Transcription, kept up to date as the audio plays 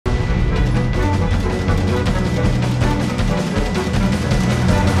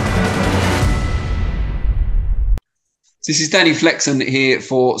This is Danny Flexen here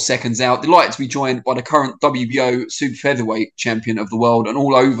for Seconds Out. Delighted to be joined by the current WBO super featherweight champion of the world and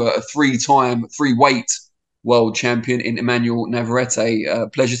all over a three-time, three-weight world champion in Emanuel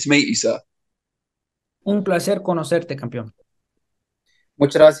Navarrete. Pleasure to meet you, sir. Un placer conocerte, campeón.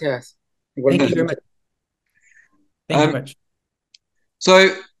 Muchas gracias. Thank you Igualmente. very much. Thank you Um, much.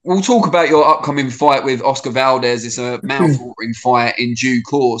 so we'll talk about your upcoming fight with Oscar Valdez. It's a mouth-watering fight in due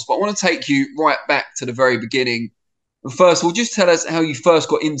course, but I want to take you right back to the very beginning. First of all, just tell us how you first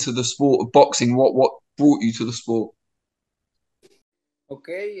got into the sport of boxing. What brought you to the sport? Ok,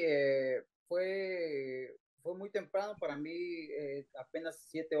 fue muy temprano para mí, apenas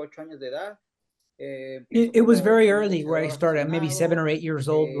 7, 8 años de edad. It was very early where I started, maybe 7 or 8 years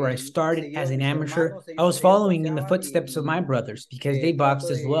old, where I started as an amateur. I was following in the footsteps of my brothers because they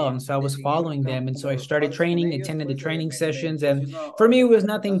boxed as well. And so I was following them. And so I started training, attended the training sessions. And for me, it was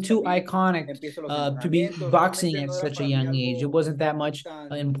nothing too iconic to be boxing at such a young age. It wasn't that much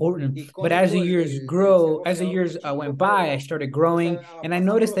important. But as the years went by, I started growing and I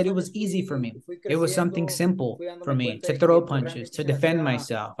noticed that it was easy for me. It was something simple for me to throw punches, to defend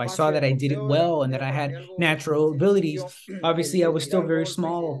myself. I saw that I did it well and that I had natural abilities. Obviously, I was still very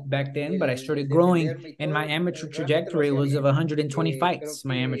small back then, but I started growing, and my amateur trajectory was of 120 fights,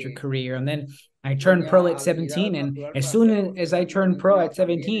 my amateur career. And then I turned pro at 17, and as soon as I turned pro at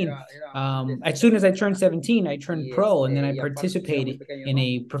 17, as soon as I turned 17, I turned pro, and then I participated in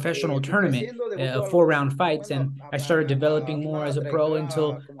a professional tournament of 4-round fights, and I started developing more as a pro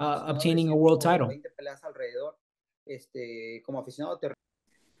until obtaining a world title.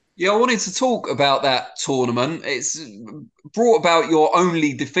 Yeah, I wanted to talk about that tournament. It's brought about your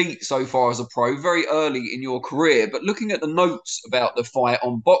only defeat so far as a pro, very early in your career. But looking at the notes about the fight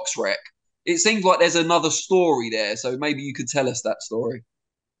on BoxRec, it seems like there's another story there. So maybe you could tell us that story.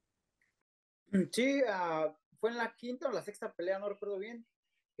 Sí, fue en la quinta o la sexta pelea, no recuerdo bien.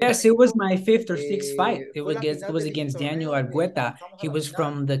 Yes, it was my fifth or sixth fight. It was against Daniel Argueta. He was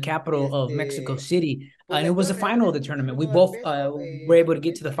from the capital of Mexico City, and it was the final of the tournament. We both were able to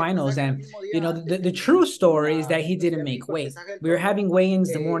get to the finals, and the true story is that he didn't make weight. We were having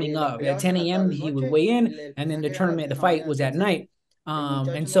weigh-ins the morning of. At 10 a.m. he would weigh in, and then the fight was at night,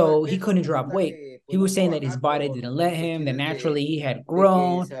 and so he couldn't drop weight. He was saying that his body didn't let him, that naturally he had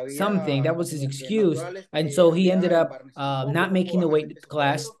grown, something. That was his excuse. And so he ended up not making the weight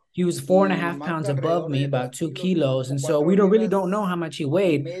class. He was 4.5 pounds above me, about 2 kilos. And so we really don't know how much he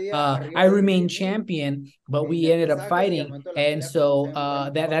weighed. I remained champion, but we ended up fighting. And so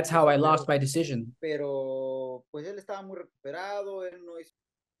that's how I lost by decision.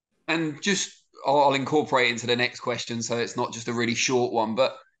 And just I'll incorporate into the next question, so it's not just a really short one.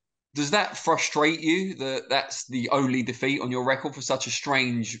 But does that frustrate you that that's the only defeat on your record for such a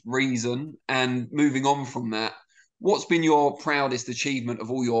strange reason? And moving on from that, what's been your proudest achievement of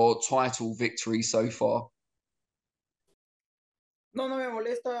all your title victories so far? No, no me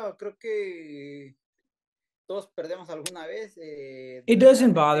molesta, creo que todos perdemos alguna vez. It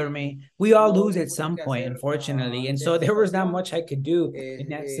doesn't bother me. We all lose at some point, unfortunately. And so there was not much I could do in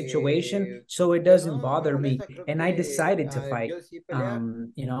that situation. So it doesn't bother me. And I decided to fight.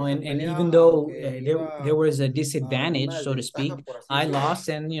 And even though there was a disadvantage, so to speak, I lost,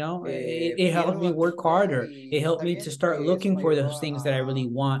 and it helped me work harder. It helped me to start looking for those things that I really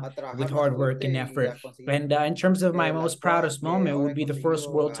want with hard work and effort. And in terms of my most proudest moment, would be the first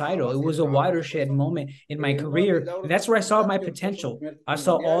world title. It was a watershed moment in my career. And that's where I saw my potential. I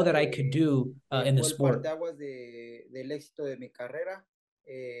saw all that I could do in the sport.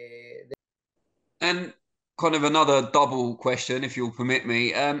 And kind of another double question, if you'll permit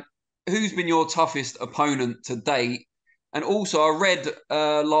me. Who's been your toughest opponent to date? And also, I read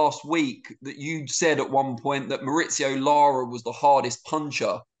last week that you said at one point that Maurizio Lara was the hardest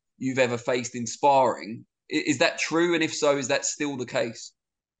puncher you've ever faced in sparring. Is that true? And if so, is that still the case?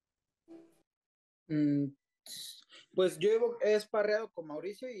 Pues yo he esparreado con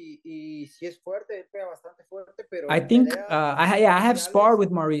Mauricio y sí es fuerte, pega bastante fuerte, pero I think I have sparred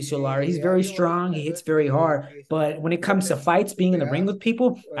with Mauricio Lara. He's very strong. He hits very hard. But when it comes to fights, being in the ring with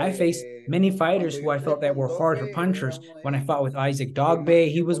people, I faced many fighters who I felt that were harder punchers. When I fought with Isaac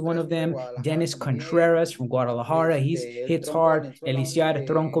Dogbe, he was one of them. Dennis Contreras from Guadalajara, he hits hard. Elisiar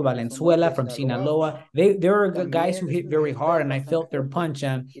Tronco Valenzuela from Sinaloa. There are guys who hit very hard, and I felt their punch.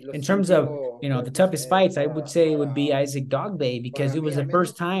 And in terms of the toughest fights, I would say it would be Isaac Dogbe, because it was the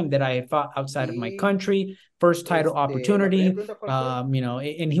first time that I fought outside of my country, first title opportunity,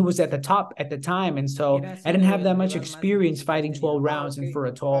 and he was at the top at the time, and so I didn't have that much experience fighting 12 rounds and for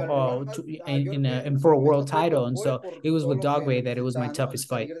a world title, and so it was with Dogbe that it was my toughest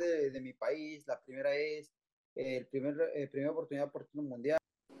fight. primera oportunidad por título mundial.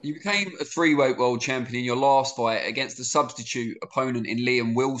 You became a three-weight world champion in your last fight against a substitute opponent in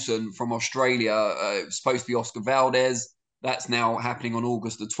Liam Wilson from Australia. It was supposed to be Oscar Valdez. That's now happening on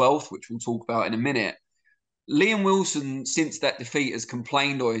August the 12th, which we'll talk about in a minute. Liam Wilson, since that defeat, has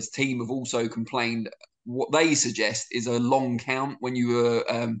complained, or his team have also complained, what they suggest is a long count when you were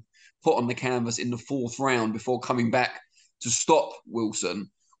put on the canvas in the fourth round before coming back to stop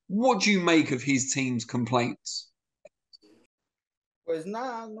Wilson. What do you make of his team's complaints? Pues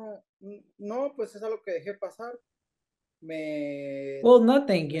nada, no, pues es algo que dejé pasar. Well,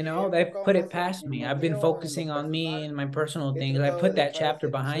 nothing, Me he they enfocado put it más past en me. lo I've been mío, en lo focusing on me personal. and my personal He things. I tratado put de that dejar chapter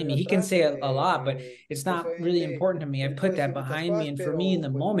ese behind episodio me. He can atrás. say a lot, but it's Pues not really obviamente important to me. I él puede put decir that muchas behind me. cosas, And for me in pero the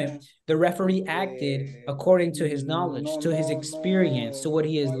pues moment, no, the referee acted according to his knowledge, to his experience, to what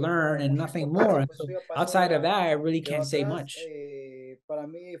he has hay learned, and mucha nothing more. importancia, And pues so eso ya pasó, outside of ya that, I really quedó can't say atrás. much. Para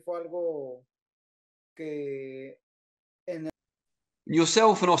mí fue algo que en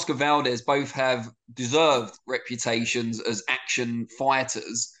Yourself and Oscar Valdez both have deserved reputations as action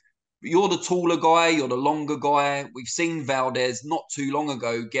fighters. You're the taller guy, you're the longer guy. We've seen Valdez not too long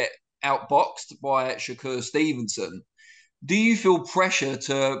ago get outboxed by Shakur Stevenson. Do you feel pressure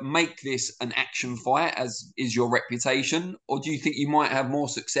to make this an action fight, as is your reputation, or do you think you might have more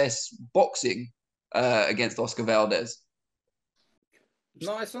success boxing against Oscar Valdez?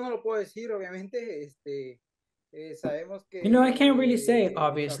 No, eso no lo puedo decir, obviamente. Sabemos I can't really say, que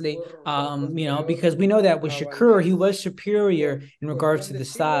obviously, Shakur es because we superior know that with a Shakur, he was Valdez superior por in regards cuestión to de the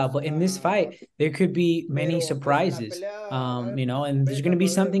style. estilos, But in this fight, there could be many pero pues en la surprises, pelea va a haber and there's going to be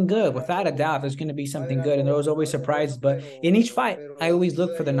something good. Without a doubt, there's going to be something good. And there was always surprises. bueno, But in each fight, I pero always ninguno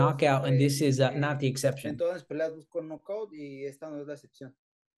look de for the ellos knockout, and this is not the en exception. todas las peleas busco knockout y esta no es la excepción.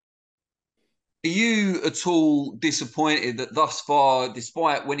 Are you at all disappointed that thus far,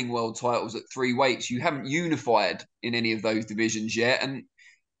 despite winning world titles at three weights, you haven't unified in any of those divisions yet? And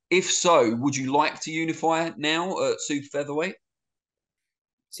if so, would you like to unify now at super featherweight?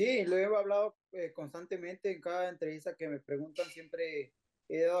 Sí, lo he hablado constantemente en cada entrevista que me preguntan, siempre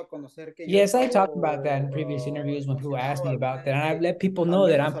he dado a conocer que yo he Yes, I talked about that estado in previous interviews when people asked emocionado me about that, and I've de let people al know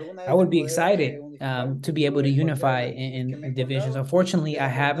that menos alguna I vez de would be poder excited unificar un to be able título to en cualquiera unify de las divisiones que me he divisions. encontrado. Unfortunately, I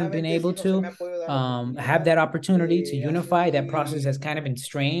haven't been Desafortunadamente able sí no se me to ha podido dar la have oportunidad. that opportunity to Ha sido unify. That process has kind of been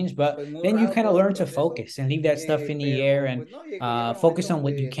strange, but pues muy then you raro kind of todo ese learn to proceso, focus and leave that stuff in the air pero and pues no, llega el momento focus on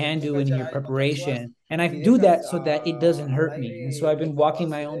what you donde can do in enfocas your ya en otras cosas preparation. And I y do that dejas so that it doesn't al hurt me. And so aire I've lo been que walking pueda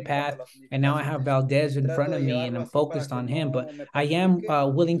my own suceder en cuanto path, a las and now I have unificaciones. Valdez in front Trato of de me, and llevarlo I'm así para focused que on him. But no me I am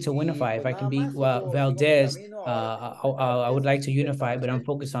perjudique willing to y unify. If pues I can nada beat más, sigo mi Valdez, camino. Ahora tengo que I, enfrentar a I would tres like to excelentes unify, but I'm rivales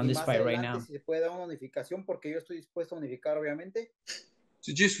focused on y this más fight right adelante now. si se puede dar una unificación porque yo estoy dispuesto a unificar obviamente.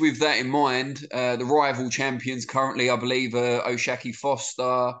 So just with that in mind, the rival champions currently, I believe, are Oshaki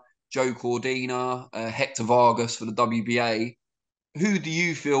Foster, Joe Cordina, Hector Vargas for the WBA. Who do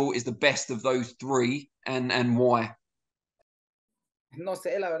you feel is the best of those three, and why? No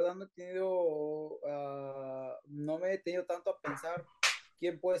sé, la verdad no me he detenido tanto a pensar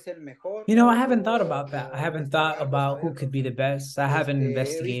quién puede ser mejor I haven't thought about that. I o haven't thought investigar o about who could saberlos. be the best. I haven't He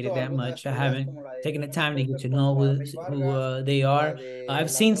investigated visto that algunas much. I peleas haven't como la de taken the Manny time to get Pacquiao to know contra Manny Vargas, they la are. de I've La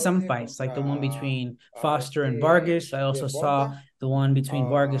seen some Roine fights, like the one contra between Foster and Vargas. I also saw Gervonta, the one between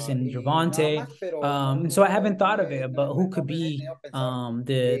Vargas and y nada Gervonta. más, pero And so I haven't thought of it, but who no could me he be detenido a pensar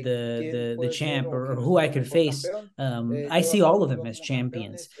the quién the puede ser champ, o or quién who es I el could mejor face. campeón. I Yo see a all todos of los them veo as como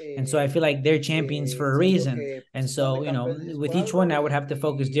champions, campeones. and so I feel like they're champions for a Siento reason. que And pues, están so, de campeones es with por each one, algo I would have to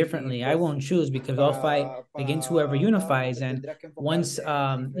focus differently. I pues won't choose because I'll fight against whoever cada uno unifies. se And tendría que enfocar once, de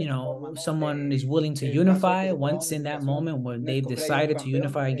diferente forma, ¿no? someone is willing to En caso de que unify, se pueda una once in that unificación, moment when no they've escogería yo un decided to campeón,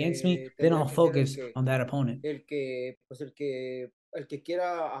 unify against me, then tendría I'll que ser focus on that opponent. pues el que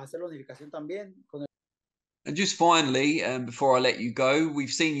quiera hacer la unificación también. And just finally, before I let you go,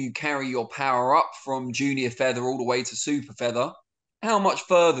 we've seen you carry your power up from junior feather all the way to super feather. How much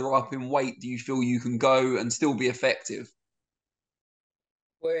further up in weight do you feel you can go and still be effective?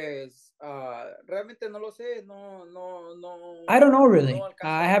 Pues realmente no lo sé, I don't know no really. alcanzo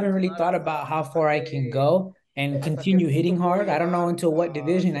I a haven't really dimensionar thought about how far I can hasta go and hasta qué continue hitting punto puedo hard. I don't know llegar until what a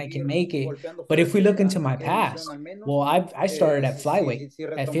division I can seguir make it. golpeando But if we look fuerte, into hasta my qué división past, al well, menos. I started at flyweight Si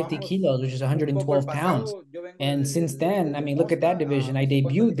at 50 retomamos kilos, which is un poco el 112 pounds. pasado, yo vengo And since then, I desde mean, look at that Mosca division. a I mis 50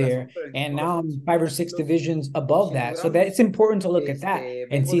 debuted libras, there, son, pero en and títulos now son I'm 5 or 50 6 kilos divisions above sin los that. So that gramos. it's important to look at that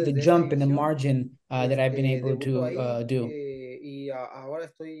and Vengo see the desde esa jump and the división, margin that I've been able debuto to ahí do. ahora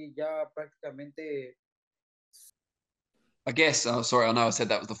estoy ya prácticamente. I guess, sorry, I know I said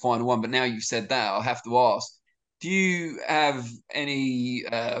that was the final one, but now you've said that, I'll have to ask. Do you have any,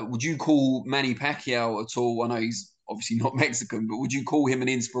 would you call Manny Pacquiao at all? I know he's obviously not Mexican, but would you call him an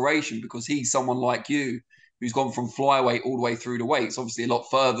inspiration because he's someone like you who's gone from flyweight all the way through the weights. Obviously, a lot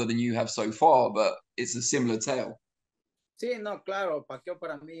further than you have so far, but it's a similar tale. Sí, no, claro, Pacquiao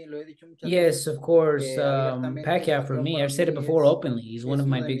para mí, lo he dicho muchas Yes, veces of course. abiertamente, Pacquiao for Pacquiao me, para I've said it mí before openly. He's one of es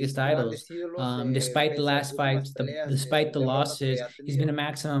my uno de biggest mis idols. grandes ídolos, Despite the pese a last sus malas fights, peleas, despite the derrotas que losses, ha he's been a tenido,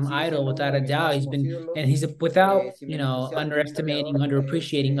 maximum sigue idol siendo uno without de a mis doubt. máximos ídolos. He's without, Si me puse a tener un underestimating, peleador, es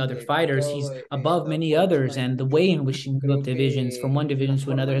underappreciating other fighters. Pacquiao He's above top many watch, no others, hay and the mucho. way in which he moved up Creo divisions from que one la division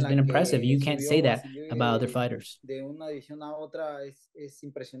to another forma en has been la impressive. que You can't say subió, that ascendió about other fighters. de una división a otra es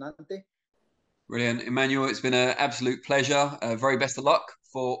impresionante. Brilliant. Emmanuel, it's been an absolute pleasure. Very best of luck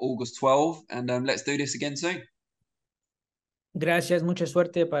for August 12, and let's do this again soon. Gracias, mucha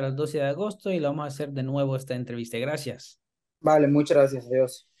suerte para el 12 de agosto y lo vamos a hacer de nuevo esta entrevista. Gracias. Vale, muchas gracias,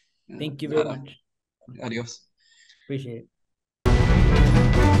 adiós. Thank you very much. Adios. Appreciate it.